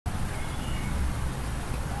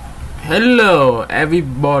Hello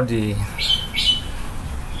everybody,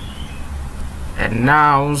 and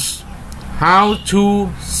now how to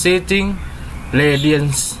setting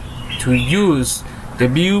radians to use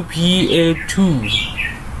WPA2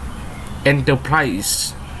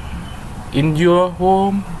 Enterprise in your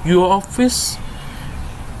home, your office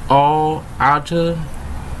or other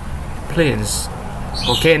places.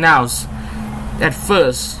 Okay, now at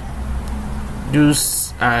first you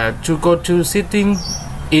to go to setting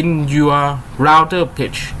in your router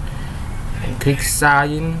page and click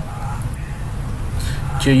sign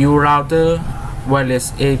to your router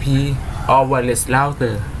wireless AP or wireless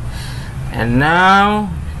router, and now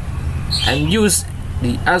use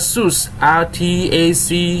the ASUS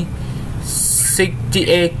RTAC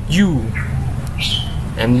 68U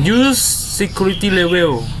and use security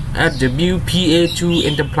level at WPA2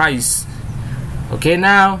 Enterprise. Okay,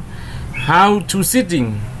 now how to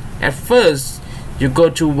setting. At first you go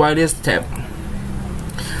to wireless tab.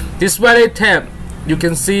 This wireless tab you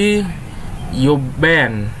can see your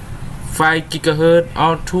band 5 GHz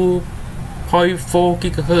or 2.4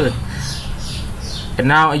 GHz, and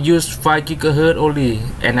now I use 5 GHz only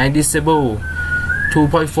and I disable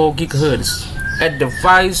 2.4 GHz. At the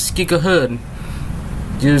 5 GHz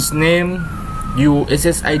use name your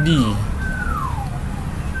SSID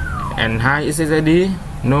and high SSID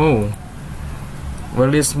no.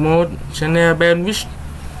 Wireless mode, channel bandwidth,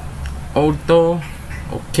 auto.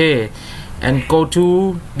 Okay, and go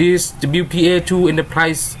to this WPA2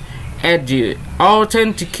 Enterprise at the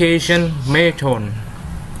authentication method.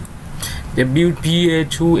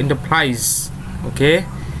 WPA2 Enterprise. Okay,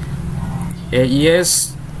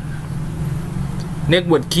 AES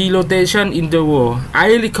network key rotation interval.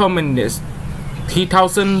 I recommend this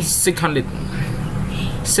 3600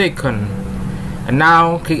 seconds. And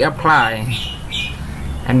now click apply.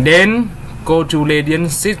 And then go to radian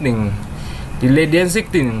setting. The radian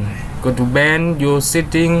setting, go to band your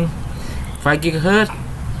setting 5 GHz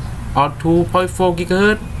or 2.4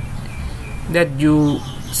 GHz that you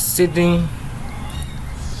setting.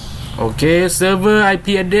 Okay, server IP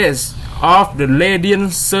address of the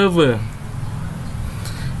radian server.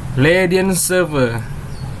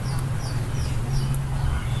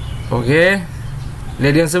 Okay,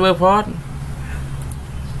 radian server port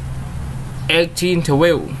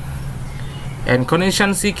 1812 and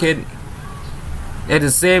connection secret at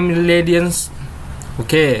the same radians.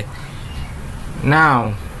 Okay,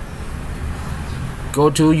 now go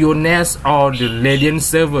to your NAS or the radian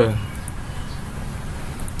server,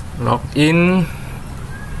 log in.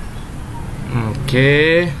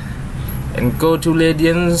 Okay, and go to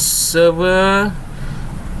radian server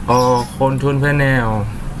or control panel.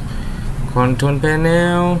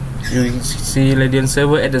 You see radian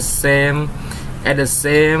server at the same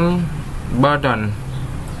button.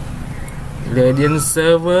 Radian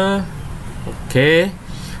server. Okay,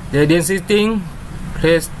 radian setting,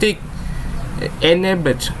 press tick,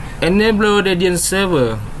 enable radian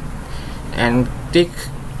server and tick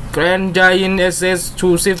grant giant access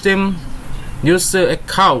to system user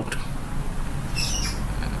account.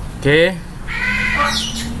 Okay,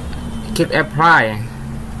 click apply.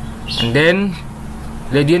 And then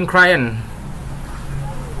radian client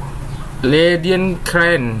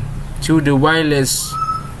to the wireless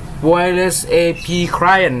AP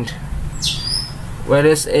client,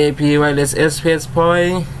 wireless access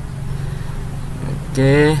point.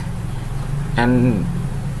 Okay, and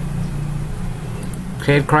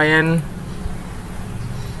create client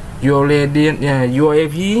your radian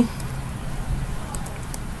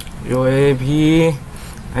your AP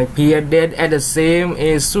IP address at the same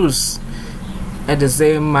ASUS at the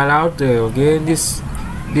same router. Okay, this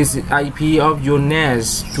is IP of your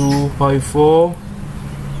NAS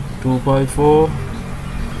 2.4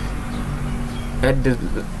 at the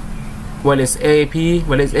wireless AP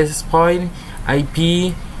wireless access point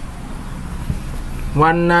IP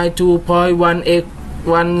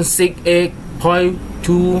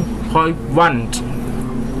 192.168.2.1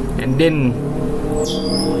 and then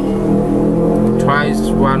twice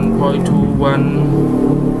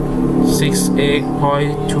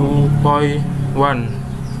 1.2168.2.1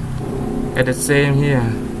 at the same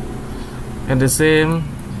here, at the same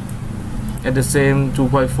 2.4 at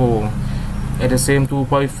the same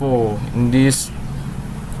 2.4 in this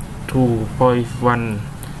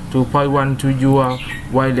 2.1 to your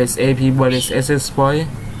wireless AP wireless access point.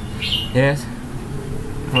 Yes,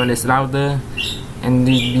 wireless router, and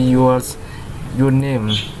this be your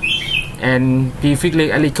name. And prefix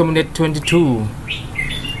I recommended 22,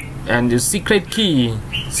 and the secret key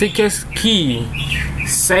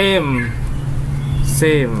same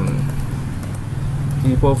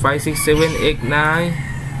 3, 4, 5, 6, 7, 8, 9,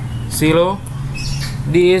 0.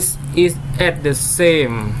 This is at the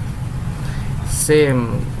same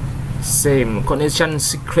connection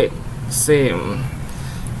secret, same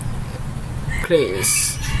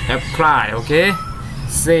place. Apply. Okay,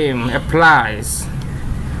 same applies,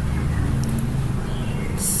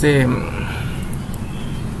 same.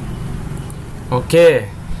 Okay,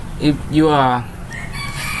 if your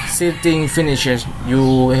setting finishes,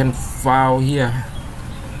 you can file here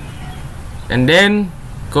and then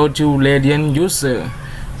go to Radiant user,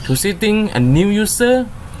 to setting a new user,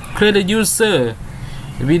 create a user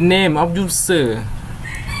with name of user,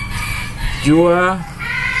 your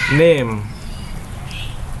name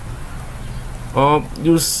of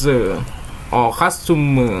user or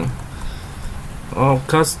customer,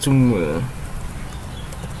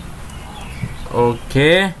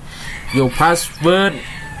 okay. Your password,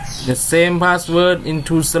 the same password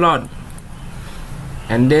into slot,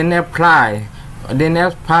 and then apply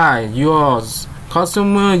your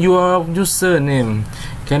customer, your username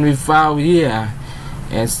can be found here,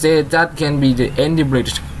 and say that can be the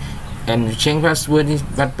enabled, and change password is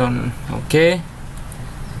button.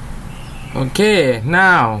 Okay,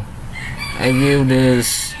 now I will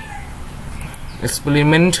this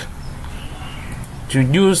experiment to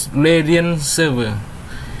use Radiant server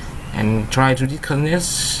and try to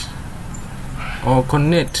disconnect or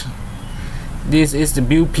connect. This is the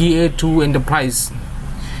WPA2 enterprise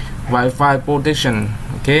Wi-Fi protection.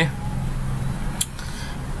 Okay,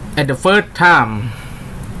 at the first time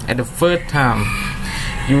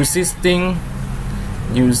you system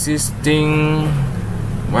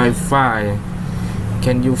Wi-Fi,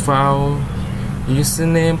 can you find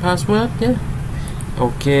username, password? Yeah.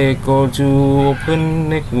 Okay, go to open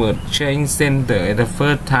network change center at the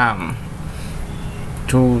first time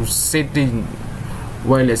to setting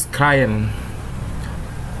wireless client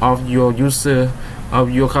of your user, of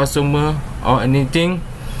your customer or anything.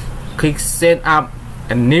 Click set up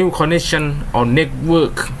a new connection or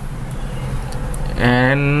network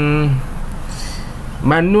and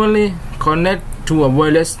manually connect to a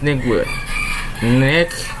wireless network.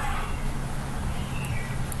 Next.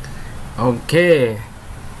 Okay,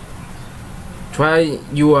 try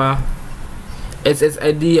your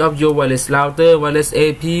SSID of your wireless router, wireless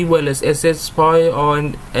AP, wireless access point,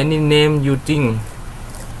 or any name you think.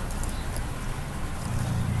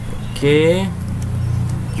 Okay,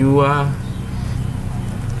 your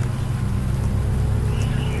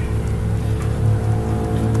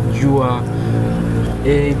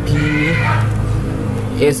AP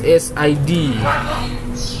SSID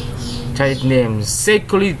type name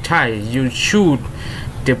security type, you should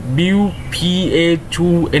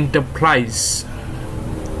WPA2 enterprise.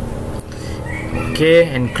 Okay,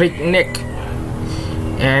 and click next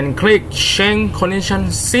and click change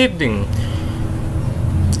connection setting.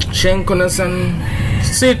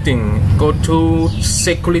 Go to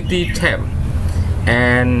security tab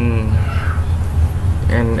and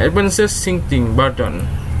advanced setting button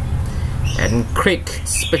and click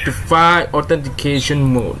specify authentication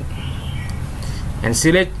mode and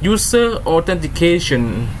select user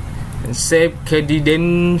authentication and save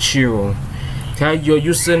credential. Tell your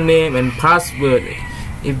username and password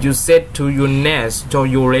if you set to your NAS or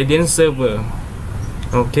your Radiant server.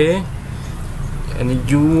 Okay, and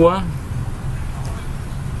your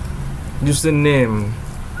username,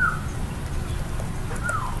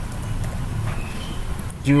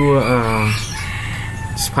 your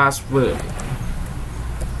password,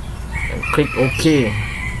 and click OK.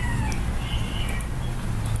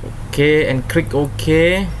 Okay, and click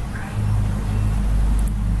OK.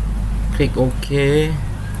 Click OK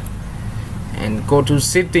and go to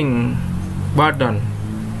setting button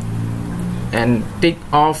and tick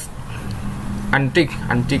off, untick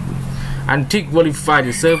verify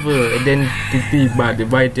the server identity by the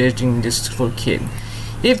validating this certificate.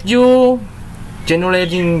 If you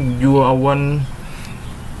generating your one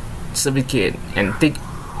certificate and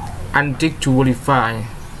untick to verify.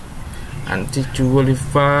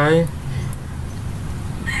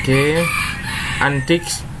 Okay, untick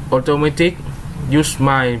automatic use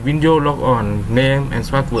my window log on name and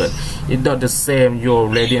password. It's not the same your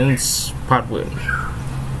Radiant's password.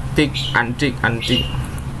 Untick.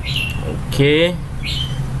 Okay,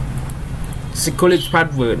 security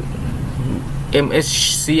password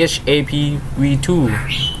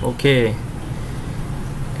MSCHAPV2. Okay,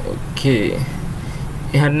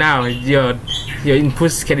 and now your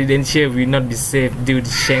input credential will not be saved due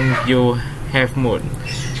to change your have mode.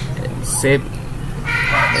 And set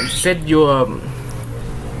your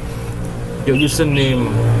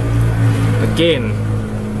username again.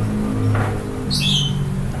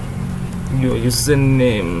 your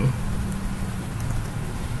username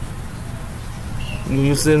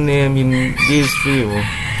in this field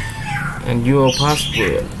and your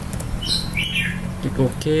password. Click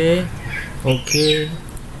OK.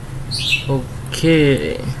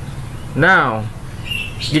 Now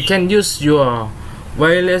you can use your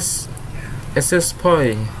wireless access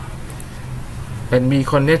point and be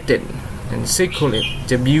connected and secure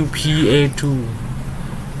WPA2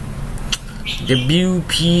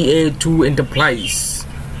 enterprise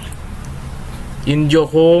in your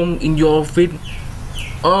home, in your office,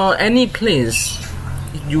 or any place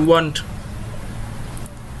you want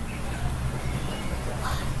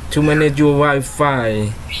to manage your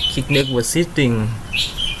Wi-Fi. Click network setting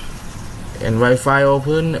and Wi-Fi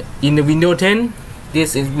open in the Windows 10.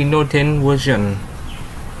 This is Windows 10 version.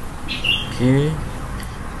 Okay,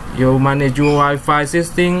 you manage your Wi-Fi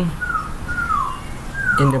setting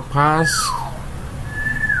in the past.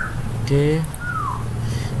 Okay,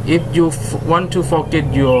 if you want to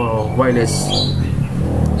forget your wireless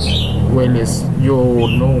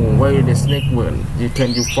network, you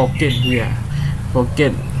can forget here.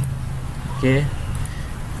 Forget.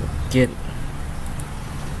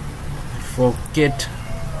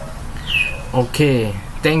 Okay,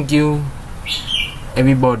 thank you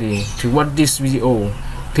everybody to watch this video.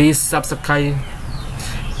 Please subscribe.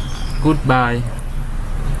 Goodbye.